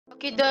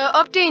Okay, the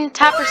update in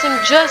Tapper Sim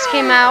just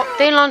came out.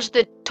 They launched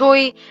the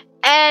toy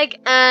egg,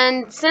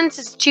 and since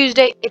it's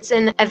Tuesday, it's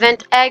an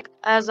event egg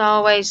as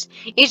always.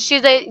 Each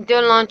Tuesday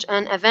they'll launch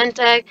an event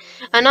egg,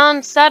 and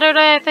on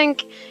Saturday, I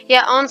think,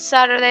 yeah, on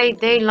Saturday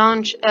they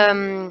launch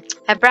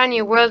a brand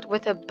new world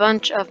with a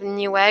bunch of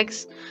new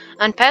eggs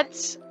and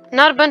pets.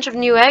 Not a bunch of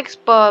new eggs,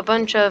 but a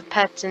bunch of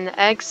pets in the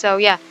egg. So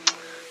yeah.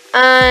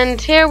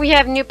 And here we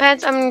have new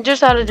pets. I'm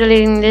just auto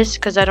deleting this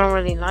because I don't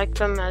really like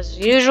them as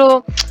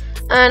usual.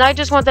 And I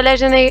just want the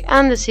legendary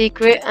and the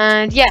secret,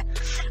 and yeah,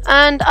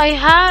 and I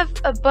have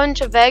a bunch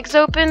of eggs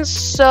open,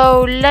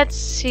 so let's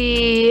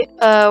see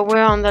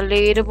where on the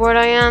leaderboard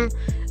I am.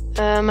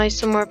 Am I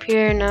somewhere up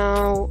here?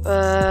 No,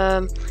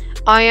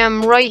 I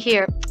am right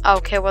here.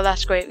 Okay, well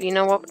that's great. You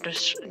know what,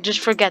 just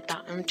forget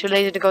that. I'm too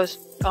lazy to go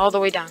all the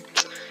way down.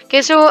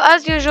 Okay, so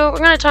as usual, we're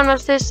gonna time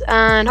lapse this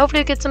and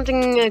hopefully get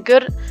something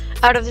good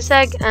out of this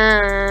egg.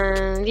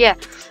 And yeah,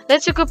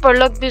 let's equip our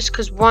luck boost,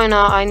 because why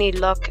not? I need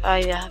luck.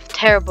 I have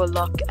terrible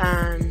luck,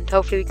 and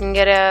hopefully we can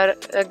get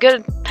a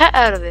good pet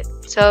out of it.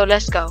 So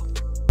let's go.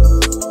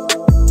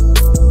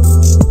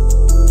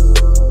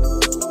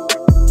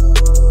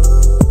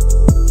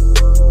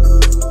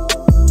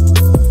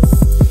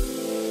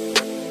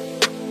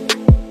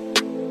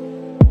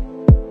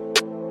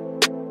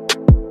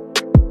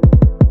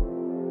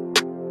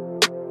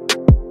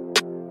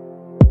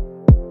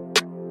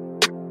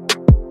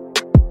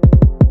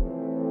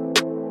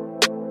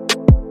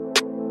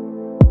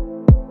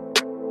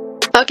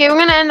 Okay, we're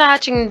gonna end the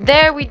hatching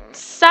there.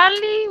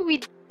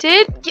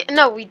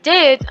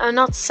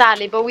 Not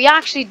sadly, but we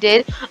actually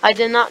did. I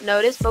did not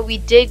notice, but we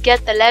did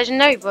get the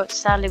legendary, but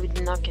sadly we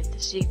did not get the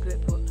secret.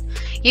 But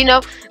you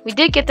know, we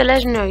did get the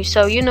legendary,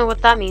 so you know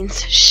what that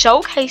means.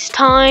 Showcase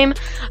time.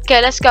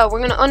 Okay, let's go.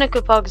 We're gonna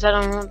unequip all because I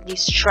don't want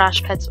these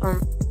trash pets on.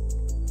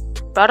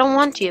 But I don't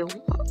want you.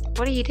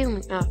 What are you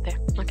doing? Oh, there.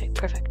 Okay,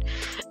 perfect.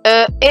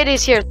 It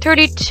is here,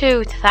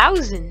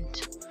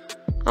 32,000.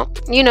 Oh,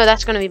 you know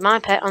that's gonna be my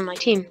pet on my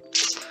team.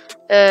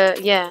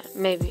 Yeah,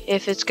 maybe.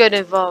 If it's good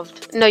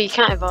evolved. No, you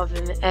can't evolve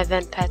in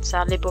event pets,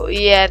 sadly. But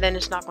yeah, then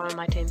it's not going on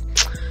my team.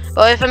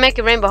 But if I make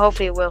a rainbow,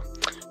 hopefully it will.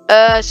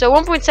 So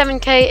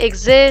 1.7k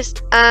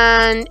exists,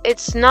 and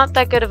it's not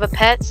that good of a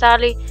pet,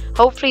 sadly.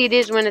 Hopefully it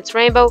is when it's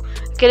rainbow.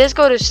 Okay, let's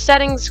go to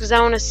settings, because I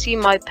want to see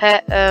my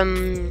pet.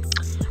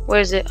 Where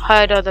is it?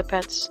 Hide other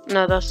pets.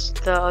 No, that's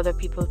the other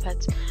people's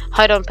pets.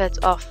 Hide on pets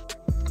off.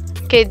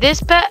 Okay,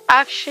 this pet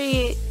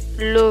actually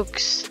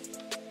looks...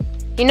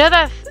 You know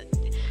that...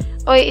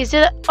 Oh, is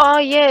it? Oh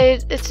yeah,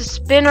 it's a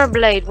spinner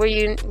blade where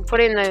you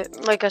put in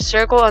like a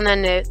circle and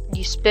then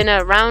you spin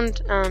it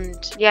around. And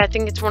yeah, I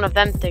think it's one of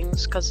them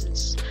things, because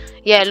it's,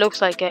 yeah, it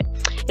looks like it.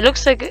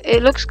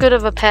 It looks good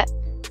of a pet.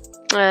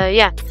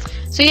 Yeah.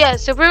 So yeah,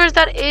 so viewers,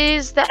 that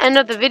is the end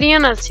of the video,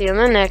 and I'll see you in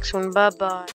the next one. Bye bye.